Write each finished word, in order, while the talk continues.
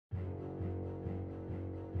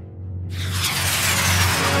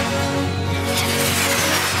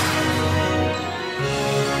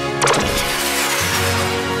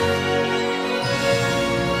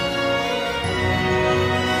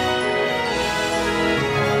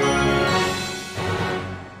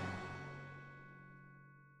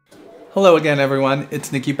Hello again, everyone.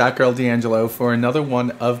 It's Nikki Batgirl D'Angelo for another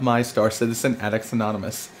one of my Star Citizen Addicts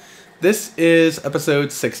Anonymous. This is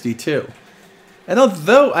episode 62. And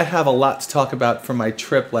although I have a lot to talk about from my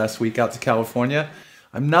trip last week out to California,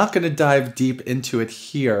 I'm not going to dive deep into it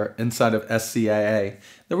here inside of SCAA.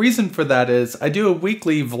 The reason for that is I do a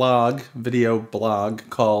weekly video blog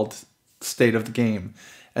called State of the Game.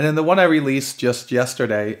 And in the one I released just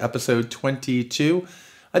yesterday, episode 22,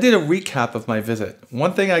 I did a recap of my visit.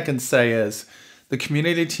 One thing I can say is the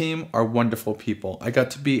community team are wonderful people. I got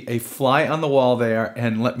to be a fly on the wall there,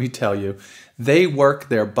 and let me tell you, they work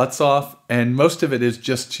their butts off, and most of it is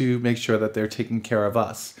just to make sure that they're taking care of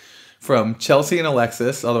us. From Chelsea and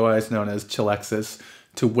Alexis, otherwise known as Chilexis,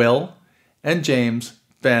 to Will and James,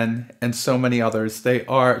 Ben, and so many others, they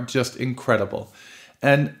are just incredible.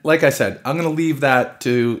 And like I said, I'm going to leave that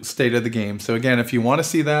to State of the Game. So again, if you want to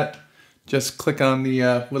see that, just click on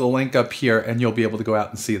the little link up here and you'll be able to go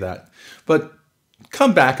out and see that. But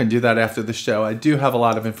come back and do that after the show. I do have a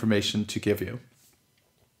lot of information to give you.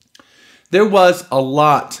 There was a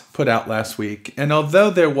lot put out last week, and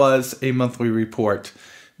although there was a monthly reports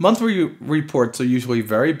are usually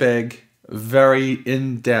very big, very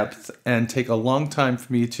in-depth, and take a long time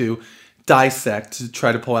for me to dissect to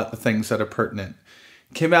try to pull out the things that are pertinent.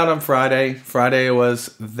 Came out on Friday. Friday I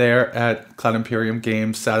was there at Cloud Imperium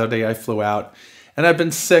Games. Saturday I flew out. And I've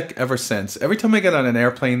been sick ever since. Every time I get on an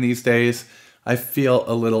airplane these days, I feel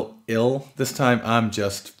a little ill. This time I'm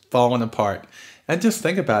just falling apart. And just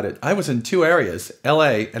think about it. I was in two areas,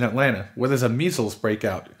 LA and Atlanta, where there's a measles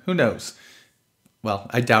breakout. Who knows? Well,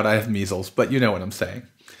 I doubt I have measles, but you know what I'm saying.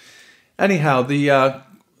 Anyhow,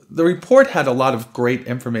 the report had a lot of great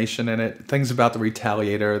information in it. Things about the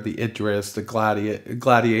Retaliator, the Idris, the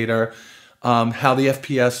Gladiator, how the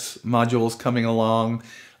FPS module is coming along,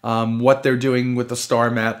 what they're doing with the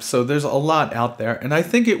star map. So there's a lot out there. And I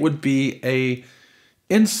think it would be an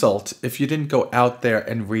insult if you didn't go out there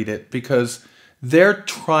and read it, because they're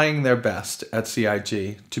trying their best at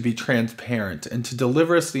CIG to be transparent and to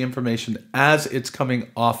deliver us the information as it's coming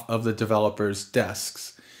off of the developers'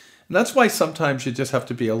 desks. And that's why sometimes you just have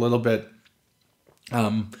to be a little bit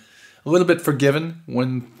forgiven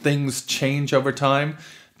when things change over time.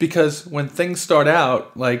 Because when things start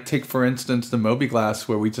out, like take for instance the Moby-Glass,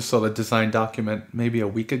 where we just saw the design document maybe a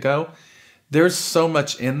week ago, there's so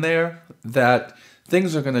much in there that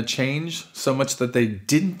things are going to change so much that they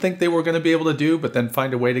didn't think they were going to be able to do, but then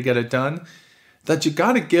find a way to get it done, that you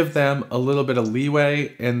got to give them a little bit of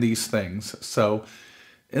leeway in these things. So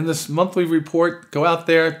in this monthly report, go out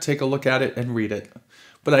there, take a look at it, and read it.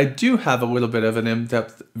 But I do have a little bit of an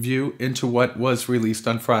in-depth view into what was released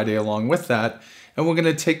on Friday along with that. And we're going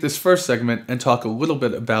to take this first segment and talk a little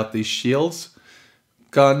bit about the shields,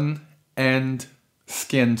 gun, and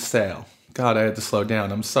skin sale. God, I had to slow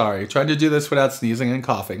down. I'm sorry. I tried to do this without sneezing and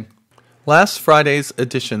coughing. Last Friday's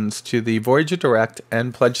additions to the Voyager Direct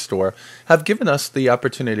and Pledge Store have given us the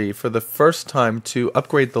opportunity for the first time to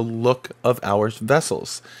upgrade the look of our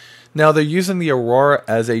vessels. Now, they're using the Aurora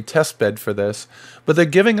as a test bed for this, but they're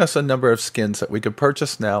giving us a number of skins that we could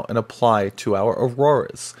purchase now and apply to our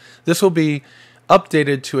Auroras. This will be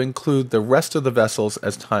updated to include the rest of the vessels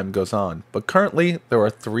as time goes on, but currently there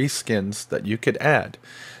are 3 skins that you could add.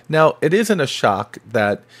 Now, it isn't a shock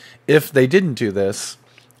that if they didn't do this,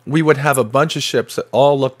 we would have a bunch of ships that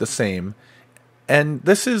all look the same. And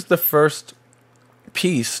this is the first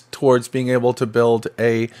piece towards being able to build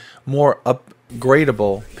a more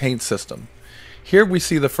upgradable paint system. Here we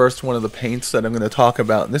see the first one of the paints that I'm going to talk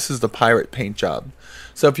about, and this is the pirate paint job.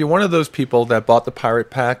 So if you're one of those people that bought the pirate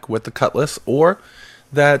pack with the cutlass, or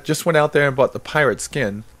that just went out there and bought the pirate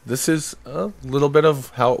skin, this is a little bit of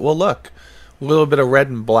how it will look. A little bit of red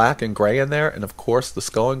and black and gray in there, and of course the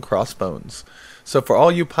skull and crossbones. So for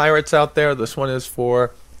all you pirates out there, this one is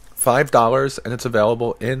for $5 and it's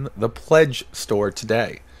available in the Pledge store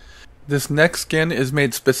today. This next skin is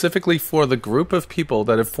made specifically for the group of people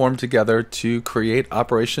that have formed together to create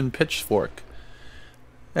Operation Pitchfork.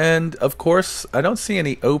 And of course, I don't see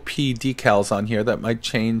any OP decals on here that might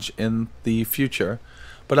change in the future.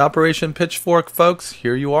 But Operation Pitchfork, folks,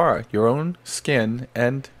 here you are, your own skin,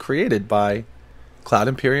 and created by Cloud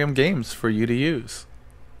Imperium Games for you to use.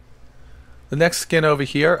 The next skin over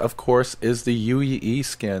here, of course, is the UEE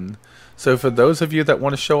skin. So for those of you that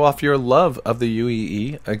want to show off your love of the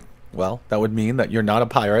UEE, well, that would mean that you're not a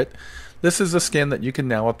pirate, this is a skin that you can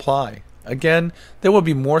now apply. Again, there will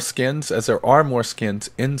be more skins, as there are more skins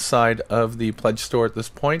inside of the Pledge store at this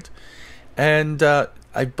point. And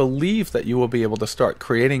I believe that you will be able to start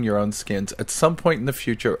creating your own skins at some point in the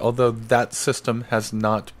future, although that system has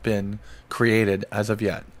not been created as of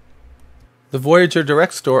yet. The Voyager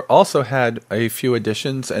Direct store also had a few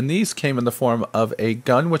additions, and these came in the form of a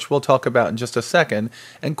gun, which we'll talk about in just a second,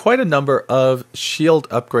 and quite a number of shield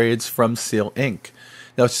upgrades from Seal Inc.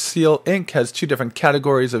 Now, Seal Inc. has two different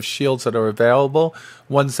categories of shields that are available,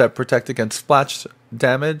 ones that protect against splash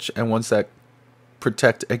damage and ones that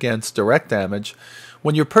protect against direct damage.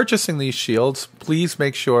 When you're purchasing these shields, please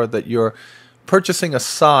make sure that you're purchasing a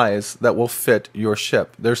size that will fit your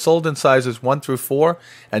ship. They're sold in sizes 1 through 4,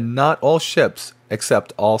 and not all ships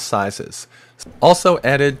accept all sizes. Also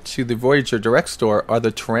added to the Voyager Direct store are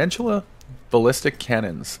the Tarantula ballistic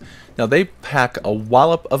cannons. Now, they pack a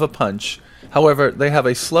wallop of a punch. However, they have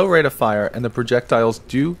a slow rate of fire, and the projectiles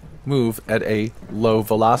do move at a low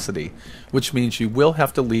velocity, which means you will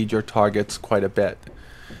have to lead your targets quite a bit.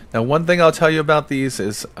 Now, one thing I'll tell you about these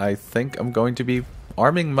is I think I'm going to be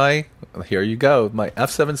arming my, here you go, my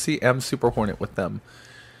F7CM Super Hornet with them.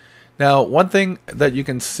 Now, one thing that you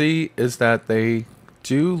can see is that they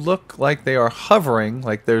do look like they are hovering,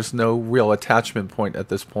 like there's no real attachment point at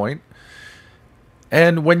this point.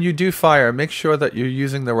 And when you do fire, make sure that you're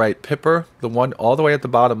using the right pipper. The one all the way at the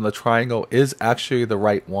bottom, the triangle, is actually the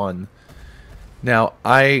right one. Now,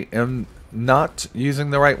 I am not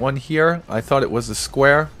using the right one here. I thought it was a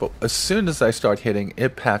square, but as soon as I start hitting,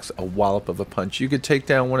 it packs a wallop of a punch. You could take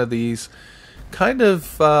down one of these kind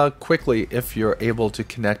of quickly if you're able to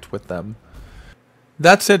connect with them.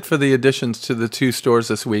 That's it for the additions to the two stores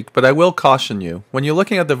this week, but I will caution you. When you're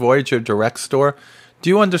looking at the Voyager Direct store, do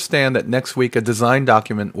you understand that next week a design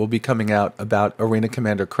document will be coming out about Arena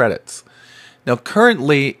Commander credits? Now,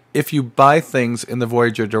 currently, if you buy things in the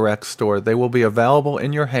Voyager Direct store, they will be available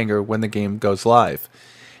in your hangar when the game goes live.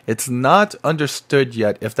 It's not understood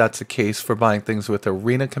yet if that's the case for buying things with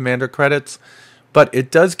Arena Commander credits, but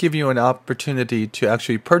it does give you an opportunity to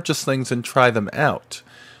actually purchase things and try them out.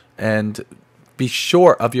 And be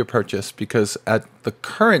sure of your purchase, because at the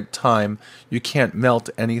current time, you can't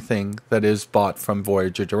melt anything that is bought from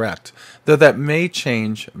Voyager Direct, though that may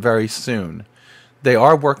change very soon. They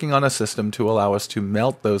are working on a system to allow us to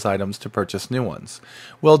melt those items to purchase new ones.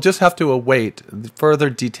 We'll just have to await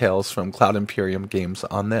further details from Cloud Imperium Games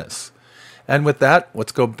on this. And with that,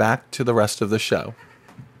 let's go back to the rest of the show.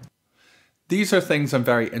 These are things I'm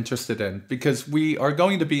very interested in, because we are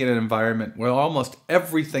going to be in an environment where almost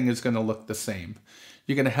everything is going to look the same.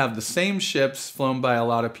 You're going to have the same ships flown by a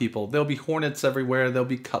lot of people. There'll be Hornets everywhere. There'll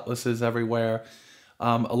be Cutlasses everywhere.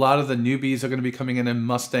 A lot of the newbies are going to be coming in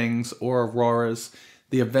Mustangs or Auroras.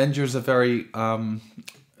 The Avengers are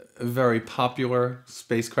very popular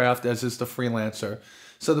spacecraft, as is the Freelancer.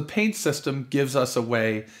 So the paint system gives us a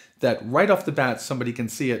way that right off the bat somebody can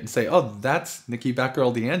see it and say, oh, that's Nikki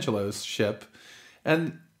Batgirl D'Angelo's ship.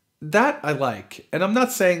 And that I like. And I'm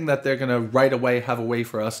not saying that they're going to right away have a way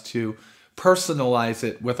for us to personalize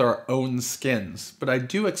it with our own skins, but I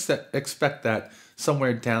do expect that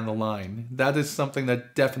somewhere down the line. That is something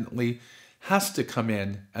that definitely has to come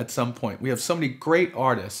in at some point. We have so many great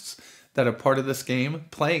artists that are part of this game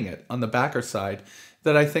playing it on the backer side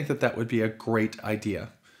that I think that that would be a great idea.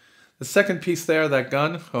 The second piece there, that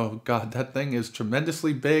gun, oh god, that thing is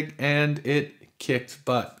tremendously big and it kicked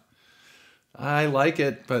butt. I like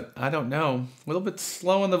it, but I don't know. A little bit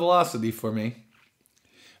slow on the velocity for me.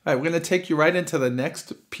 All right, we're going to take you right into the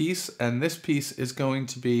next piece, and this piece is going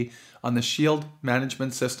to be on the Shield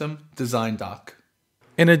Management System Design Doc.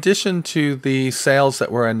 In addition to the sales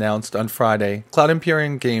that were announced on Friday, Cloud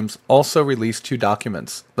Imperium Games also released two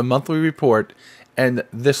documents, the monthly report and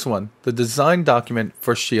this one, the design document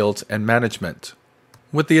for Shields and Management.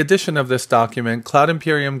 With the addition of this document, Cloud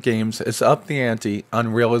Imperium Games has upped the ante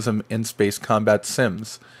on realism in space combat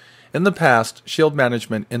sims. In the past, shield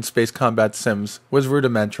management in space combat sims was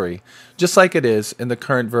rudimentary, just like it is in the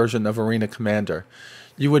current version of Arena Commander.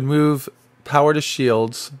 You would move power to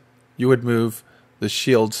shields, you would move the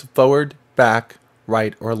shields forward, back,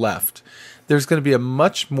 right, or left. There's going to be a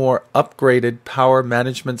much more upgraded power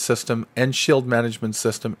management system and shield management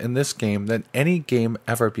system in this game than any game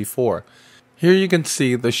ever before. Here you can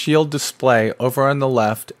see the shield display over on the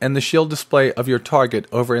left and the shield display of your target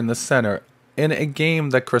over in the center in a game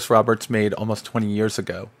that Chris Roberts made almost 20 years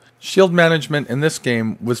ago. Shield management in this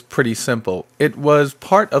game was pretty simple. It was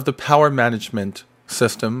part of the power management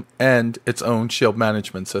system and its own shield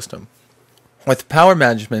management system. With power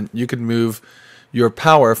management, you could move your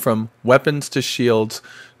power from weapons to shields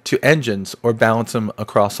to engines or balance them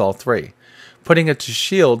across all three. Putting it to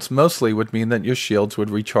shields mostly would mean that your shields would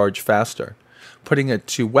recharge faster. Putting it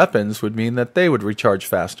to weapons would mean that they would recharge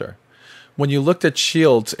faster. When you looked at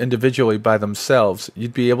shields individually by themselves,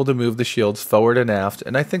 you'd be able to move the shields forward and aft,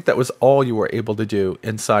 and I think that was all you were able to do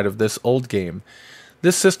inside of this old game.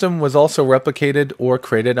 This system was also replicated or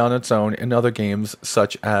created on its own in other games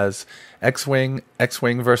such as X-Wing,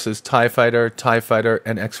 X-Wing vs. TIE Fighter,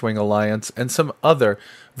 and X-Wing Alliance, and some other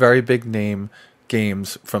very big name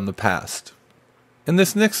games from the past. In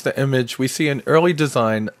this next image, we see an early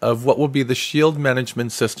design of what will be the shield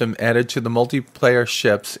management system added to the multiplayer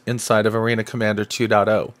ships inside of Arena Commander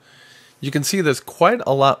 2.0. You can see there's quite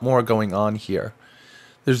a lot more going on here.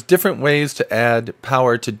 There's different ways to add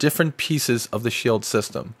power to different pieces of the shield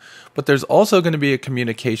system, but there's also going to be a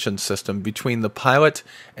communication system between the pilot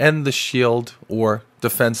and the shield or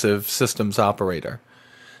defensive systems operator.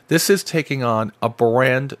 This is taking on a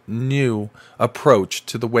brand new approach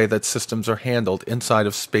to the way that systems are handled inside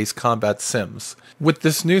of space combat sims. With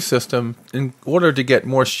this new system, in order to get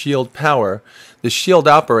more shield power, the shield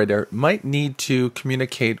operator might need to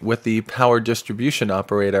communicate with the power distribution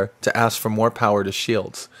operator to ask for more power to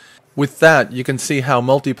shields. With that, you can see how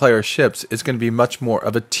multiplayer ships is going to be much more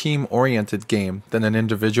of a team-oriented game than an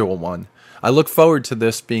individual one. I look forward to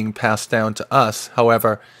this being passed down to us.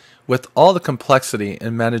 However, with all the complexity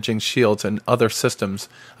in managing shields and other systems,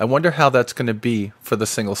 I wonder how that's going to be for the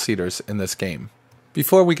single-seaters in this game.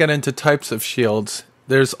 Before we get into types of shields,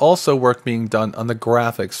 there's also work being done on the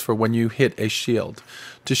graphics for when you hit a shield,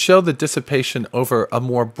 to show the dissipation over a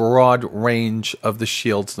more broad range of the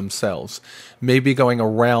shields themselves, maybe going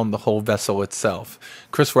around the whole vessel itself.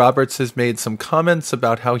 Chris Roberts has made some comments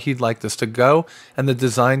about how he'd like this to go, and the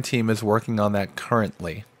design team is working on that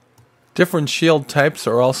currently. Different shield types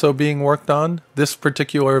are also being worked on. This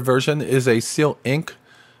particular version is a Seal Ink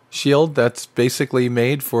shield that's basically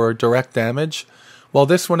made for direct damage, while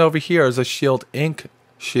this one over here is a Shield Ink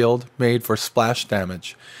shield made for splash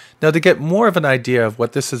damage. Now, to get more of an idea of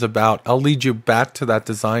what this is about, I'll lead you back to that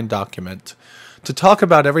design document. To talk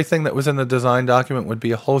about everything that was in the design document would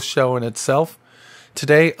be a whole show in itself.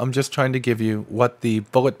 Today, I'm just trying to give you what the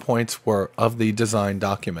bullet points were of the design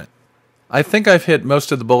document. I think I've hit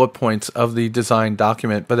most of the bullet points of the design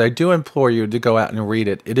document, but I do implore you to go out and read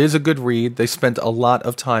it. It is a good read. They spent a lot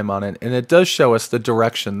of time on it, and it does show us the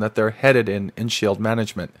direction that they're headed in shield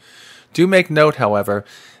management. Do make note, however,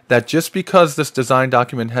 that just because this design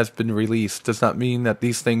document has been released does not mean that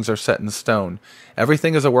these things are set in stone.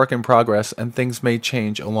 Everything is a work in progress, and things may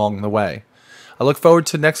change along the way. I look forward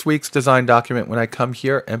to next week's design document when I come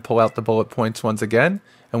here and pull out the bullet points once again.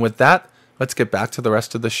 And with that, let's get back to the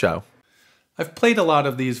rest of the show. I've played a lot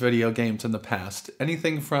of these video games in the past.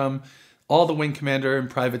 Anything from all the Wing Commander and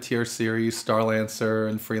Privateer series, Starlancer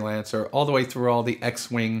and Freelancer, all the way through all the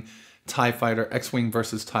X-Wing, TIE Fighter, X-Wing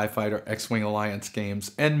vs. TIE Fighter, X-Wing Alliance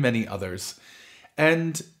games, and many others.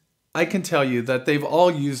 And I can tell you that they've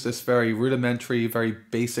all used this very rudimentary, very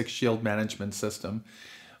basic shield management system.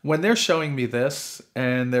 When they're showing me this,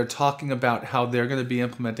 and they're talking about how they're going to be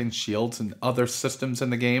implementing shields and other systems in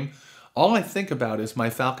the game, all I think about is my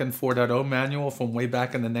Falcon 4.0 manual from way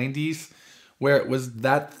back in the 90s, where it was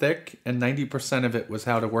that thick and 90% of it was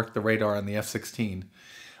how to work the radar on the F-16.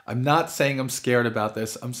 I'm not saying I'm scared about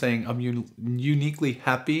this. I'm saying I'm uniquely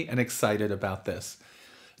happy and excited about this.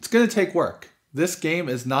 It's going to take work. This game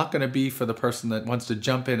is not going to be for the person that wants to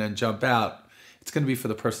jump in and jump out. It's going to be for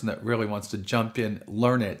the person that really wants to jump in,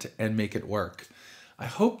 learn it, and make it work. I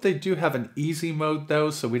hope they do have an easy mode, though,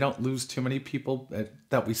 so we don't lose too many people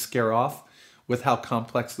that we scare off with how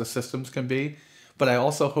complex the systems can be. But I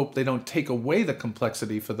also hope they don't take away the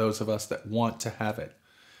complexity for those of us that want to have it.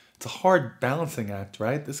 It's a hard balancing act,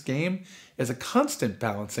 right? This game is a constant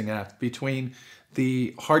balancing act between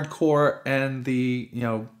the hardcore and the,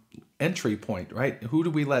 entry point, right? Who do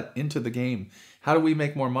we let into the game? How do we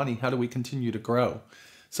make more money? How do we continue to grow?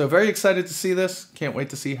 So very excited to see this. Can't wait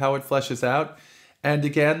to see how it fleshes out. And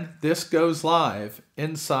again, this goes live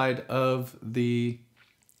inside of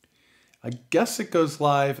I guess it goes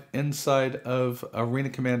live inside of Arena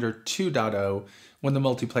Commander 2.0 when the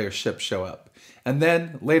multiplayer ships show up. And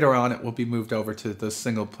then later on, it will be moved over to the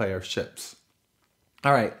single player ships.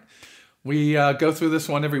 All right, we go through this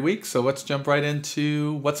one every week, so let's jump right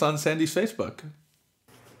into what's on Sandy's Facebook.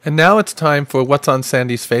 And now it's time for What's on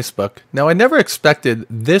Sandy's Facebook. Now, I never expected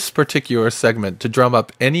this particular segment to drum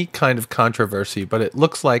up any kind of controversy, but it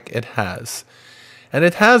looks like it has. And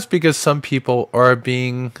it has because some people are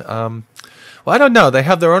being, well, I don't know. They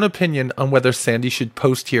have their own opinion on whether Sandy should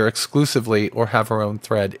post here exclusively or have her own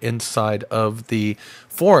thread inside of the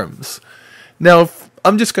forums. Now,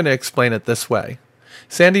 I'm just going to explain it this way.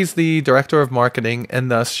 Sandy's the director of marketing, and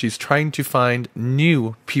thus she's trying to find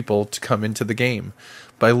new people to come into the game.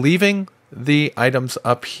 By leaving the items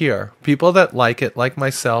up here, people that like it, like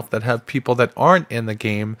myself, that have people that aren't in the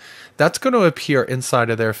game, that's going to appear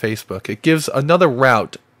inside of their Facebook. It gives another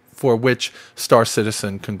route for which Star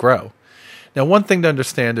Citizen can grow. Now, one thing to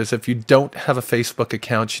understand is if you don't have a Facebook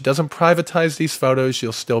account, she doesn't privatize these photos.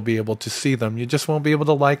 You'll still be able to see them. You just won't be able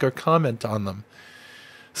to like or comment on them.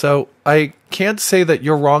 So I can't say that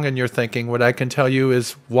you're wrong in your thinking. What I can tell you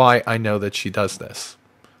is why I know that she does this.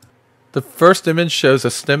 The first image shows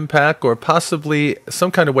a stim pack or possibly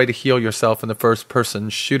some kind of way to heal yourself in the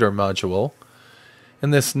first-person shooter module. In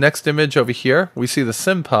this next image over here, we see the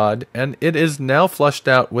sim pod, and it is now flushed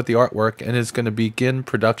out with the artwork and is going to begin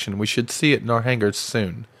production. We should see it in our hangars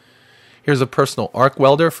soon. Here's a personal arc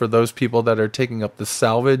welder for those people that are taking up the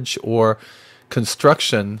salvage or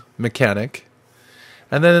construction mechanic.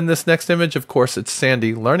 And then in this next image, of course, it's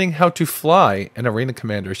Sandy learning how to fly in Arena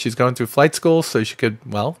Commander. She's going through flight school so she could,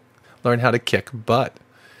 well, learn how to kick butt.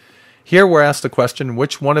 Here we're asked the question,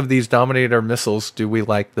 which one of these Dominator missiles do we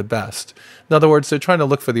like the best? In other words, they're trying to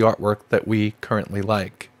look for the artwork that we currently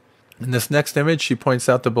like. In this next image, she points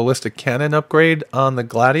out the ballistic cannon upgrade on the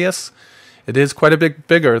Gladius. It is quite a bit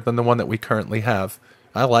bigger than the one that we currently have.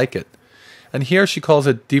 I like it. And here she calls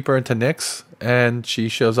it deeper into Nyx, and she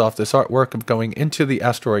shows off this artwork of going into the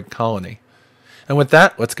asteroid colony. And with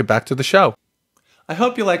that, let's get back to the show. I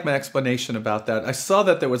hope you like my explanation about that. I saw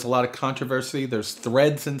that there was a lot of controversy. There's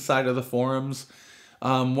threads inside of the forums.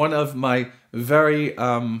 One of my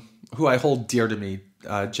who I hold dear to me,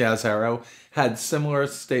 Jazz Arrow, had similar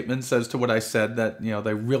statements as to what I said, that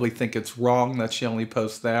they really think it's wrong that she only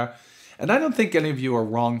posts there. And I don't think any of you are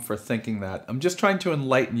wrong for thinking that. I'm just trying to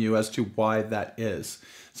enlighten you as to why that is.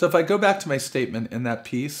 So if I go back to my statement in that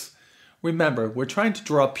piece, remember, we're trying to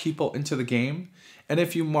draw people into the game. And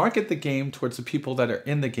if you market the game towards the people that are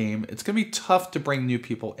in the game, it's going to be tough to bring new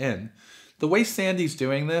people in. The way Sandy's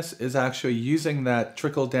doing this is actually using that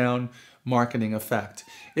trickle-down marketing effect.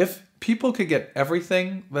 If people could get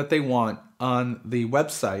everything that they want on the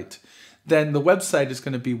website, then the website is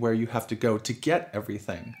going to be where you have to go to get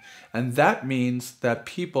everything. And that means that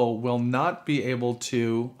people will not be able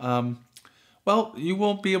to, you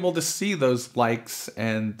won't be able to see those likes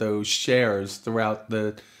and those shares throughout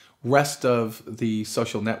the rest of the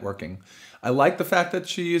social networking. I like the fact that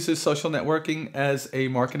she uses social networking as a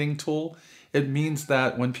marketing tool. It means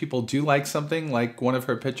that when people do like something, like one of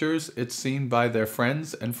her pictures, it's seen by their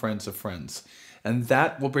friends and friends of friends. And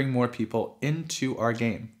that will bring more people into our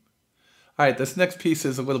game. All right, this next piece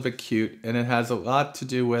is a little bit cute, and it has a lot to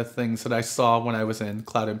do with things that I saw when I was in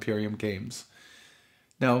Cloud Imperium games.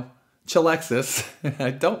 Now, Chilexis, I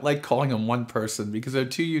don't like calling them one person because they're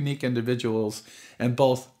two unique individuals and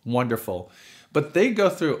both wonderful. But they go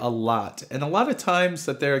through a lot. And a lot of times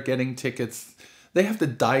that they're getting tickets, they have to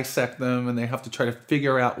dissect them and they have to try to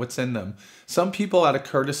figure out what's in them. Some people out of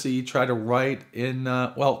courtesy try to write in,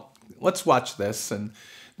 let's watch this and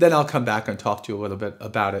then I'll come back and talk to you a little bit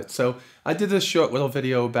about it. So I did this short little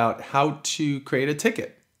video about how to create a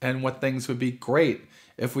ticket and what things would be great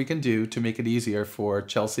if we can do to make it easier for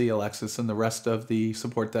Chelsea, Alexis, and the rest of the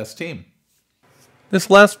support desk team. This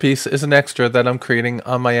last piece is an extra that I'm creating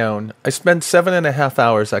on my own. I spent 7.5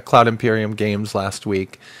 hours at Cloud Imperium Games last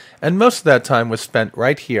week, and most of that time was spent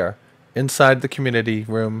right here, inside the community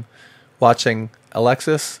room, watching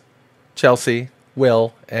Alexis, Chelsea,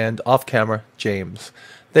 Will, and off-camera, James.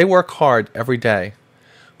 They work hard every day.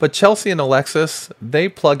 But Chelsea and Alexis, they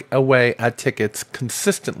plug away at tickets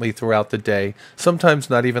consistently throughout the day, sometimes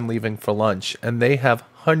not even leaving for lunch, and they have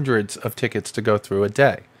hundreds of tickets to go through a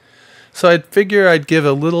day. So I'd figure I'd give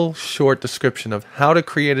a little short description of how to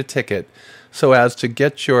create a ticket so as to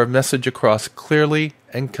get your message across clearly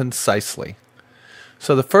and concisely.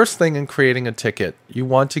 So the first thing in creating a ticket, you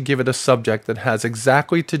want to give it a subject that has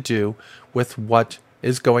exactly to do with what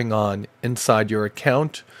is going on inside your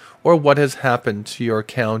account, or what has happened to your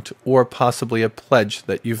account, or possibly a pledge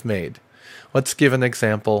that you've made. Let's give an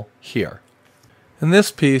example here. In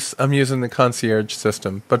this piece, I'm using the concierge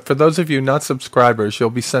system, but for those of you not subscribers,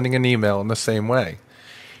 you'll be sending an email in the same way.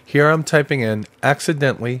 Here I'm typing in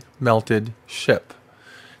accidentally melted ship.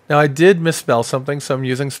 Now I did misspell something, so I'm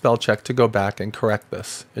using spell check to go back and correct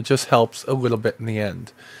this. It just helps a little bit in the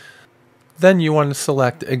end. Then you want to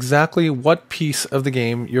select exactly what piece of the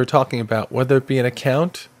game you're talking about, whether it be an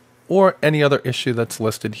account or any other issue that's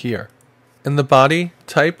listed here. In the body,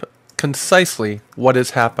 type concisely what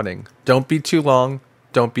is happening. Don't be too long,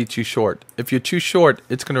 don't be too short. If you're too short,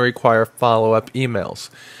 it's going to require follow-up emails.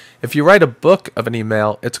 If you write a book of an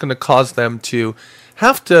email, it's going to cause them to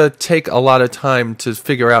have to take a lot of time to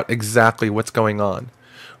figure out exactly what's going on.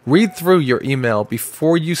 Read through your email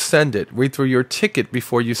before you send it. Read through your ticket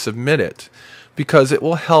before you submit it, because it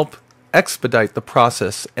will help expedite the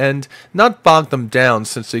process and not bog them down,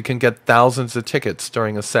 since you can get thousands of tickets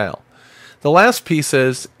during a sale. The last piece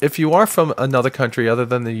is, if you are from another country other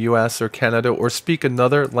than the US or Canada, or speak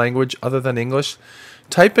another language other than English,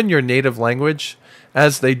 type in your native language,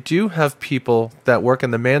 as they do have people that work in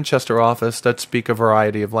the Manchester office that speak a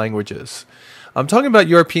variety of languages. I'm talking about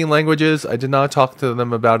European languages. I did not talk to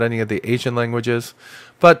them about any of the Asian languages.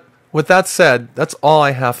 But with that said, that's all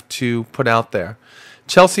I have to put out there.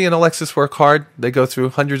 Chelsea and Alexis work hard. They go through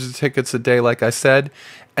hundreds of tickets a day, like I said,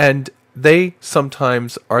 and they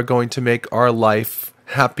sometimes are going to make our life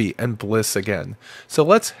happy and bliss again. So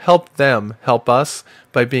let's help them help us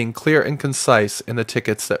by being clear and concise in the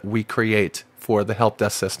tickets that we create for the help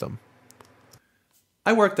desk system.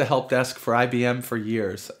 I worked the help desk for IBM for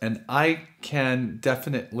years, and I can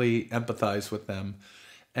definitely empathize with them.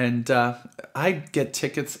 And I'd get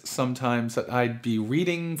tickets sometimes that I'd be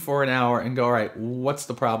reading for an hour and go, all right, what's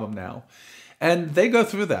the problem now? And they go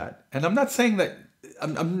through that. And I'm not saying that,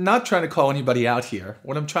 I'm not trying to call anybody out here.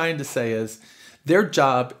 What I'm trying to say is their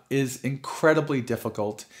job is incredibly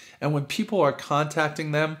difficult. And when people are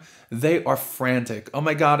contacting them, they are frantic. Oh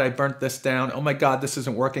my God, I burnt this down. Oh my God, this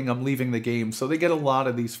isn't working. I'm leaving the game. So they get a lot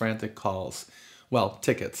of these frantic calls. Well,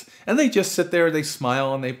 tickets. And they just sit there, they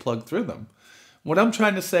smile, and they plug through them. What I'm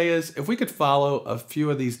trying to say is, if we could follow a few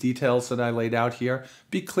of these details that I laid out here,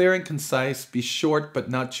 be clear and concise, be short but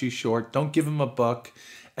not too short, don't give them a book,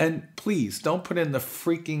 and please don't put in the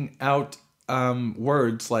freaking out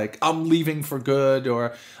words like, I'm leaving for good,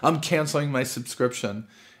 or I'm canceling my subscription.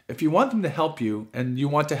 If you want them to help you, and you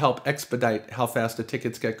want to help expedite how fast the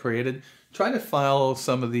tickets get created, try to follow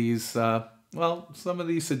some of these, some of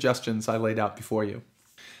these suggestions I laid out before you.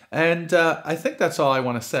 And I think that's all I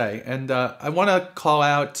want to say. And I want to call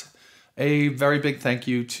out a very big thank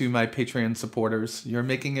you to my Patreon supporters. You're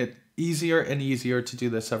making it easier and easier to do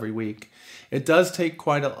this every week. It does take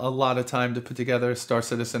quite a lot of time to put together Star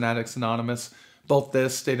Citizen Addicts Anonymous, both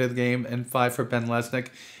this, State of the Game, and 5 for Ben Lesnick.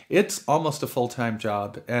 It's almost a full-time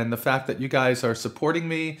job. And the fact that you guys are supporting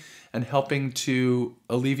me and helping to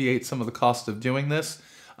alleviate some of the cost of doing this,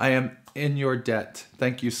 I am in your debt.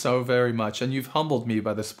 Thank you so very much. And you've humbled me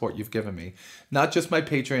by the support you've given me. Not just my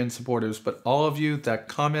Patreon supporters, but all of you that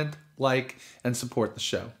comment, like, and support the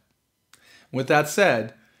show. With that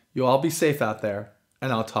said, you all be safe out there,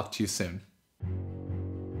 and I'll talk to you soon.